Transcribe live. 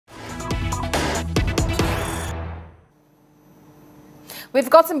We've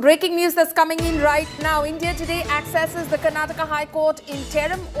got some breaking news that's coming in right now. India Today accesses the Karnataka High Court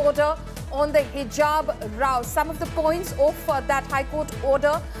interim order on the hijab row. Some of the points of that High Court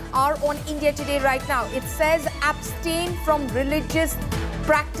order are on India Today right now. It says abstain from religious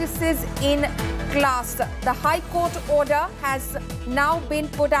practices in class. The High Court order has now been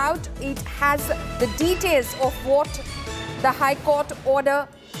put out. It has the details of what the High Court order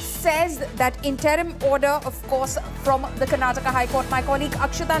says, that interim order, of course, from the Karnataka High Court. My colleague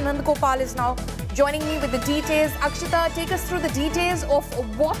Akshita Nandgopal is now joining me with the details. Akshita, take us through the details of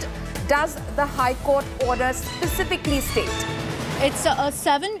what does the High Court order specifically state? It's a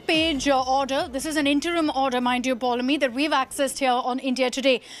 7-page order. This is an interim order, mind you, Paulamy, that we've accessed here on India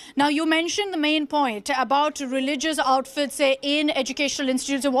Today. Now, you mentioned the main point about religious outfits in educational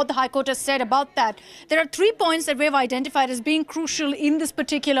institutes and what the High Court has said about that. There are 3 points that we've identified as being crucial in this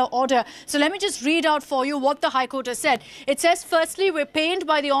particular order. So let me just read out for you what the High Court has said. It says, firstly, we're pained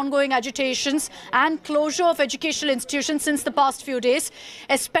by the ongoing agitations and closure of educational institutions since the past few days,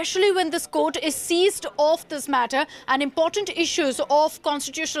 especially when this court is seized of this matter and important issues of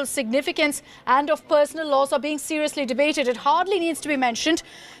constitutional significance and of personal laws are being seriously debated. It hardly needs to be mentioned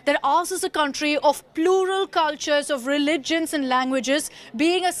that ours is a country of plural cultures, of religions and languages.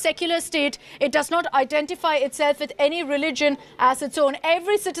 Being a secular state, it does not identify itself with any religion as its own.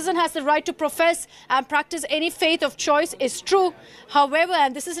 Every citizen has the right to profess and practice any faith of choice is true. However,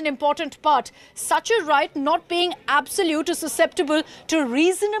 and this is an important part, such a right not being absolute is susceptible to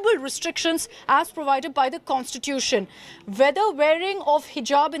reasonable restrictions as provided by the Constitution. Whether wearing of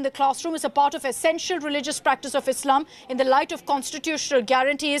hijab in the classroom is a part of essential religious practice of Islam in the light of constitutional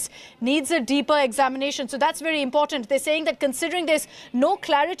guarantees needs a deeper examination. So that's very important. They're saying that considering there's no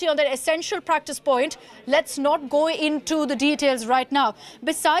clarity on that essential practice point, let's not go into the details right now.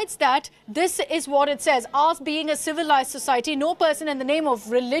 Besides that, this is what it says. Ours being a civilized society, no person in the name of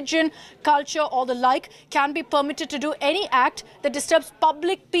religion, culture or the like can be permitted to do any act that disturbs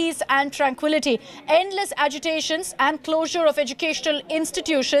public peace and tranquility. Endless agitations and closure of educational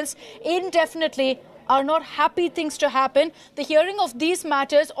institutions indefinitely are not happy things to happen. The hearing of these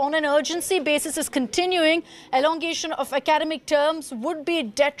matters on an urgency basis is continuing. Elongation of academic terms would be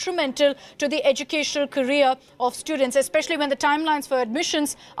detrimental to the educational career of students, especially when the timelines for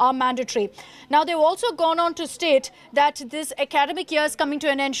admissions are mandatory. Now, they've also gone on to state that this academic year is coming to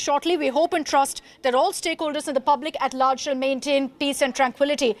an end shortly. We hope and trust that all stakeholders and the public at large shall maintain peace and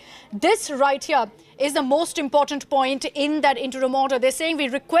tranquility. This right here is the most important point in that interim order. They're saying we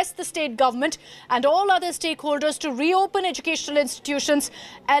request the state government and all other stakeholders to reopen educational institutions,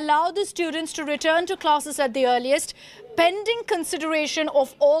 allow the students to return to classes at the earliest, pending consideration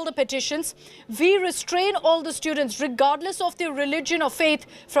of all the petitions. We restrain all the students, regardless of their religion or faith,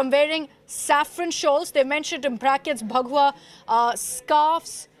 from wearing saffron shawls. They mentioned in brackets, bhagwa,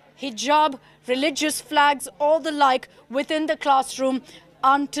 scarves, hijab, religious flags, all the like within the classroom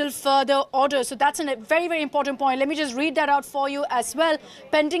until further orders. So that's a very, very important point. Let me just read that out for you as well.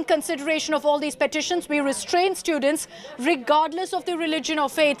 Pending consideration of all these petitions, we restrain students, regardless of their religion or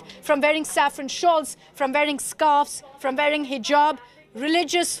faith, from wearing saffron shawls, from wearing scarves, from wearing hijab,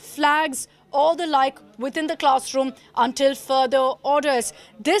 religious flags, all the like within the classroom until further orders.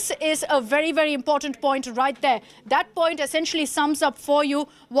 This is a very, very important point right there. That point essentially sums up for you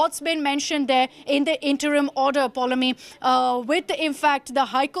what's been mentioned there in the interim order, Paulamy, with, in fact, the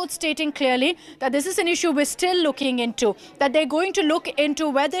High Court stating clearly that this is an issue we're still looking into, that they're going to look into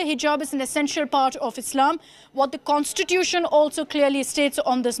whether hijab is an essential part of Islam, what the Constitution also clearly states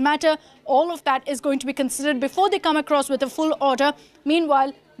on this matter. All of that is going to be considered before they come across with a full order.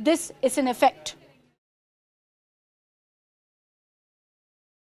 Meanwhile, this is in effect.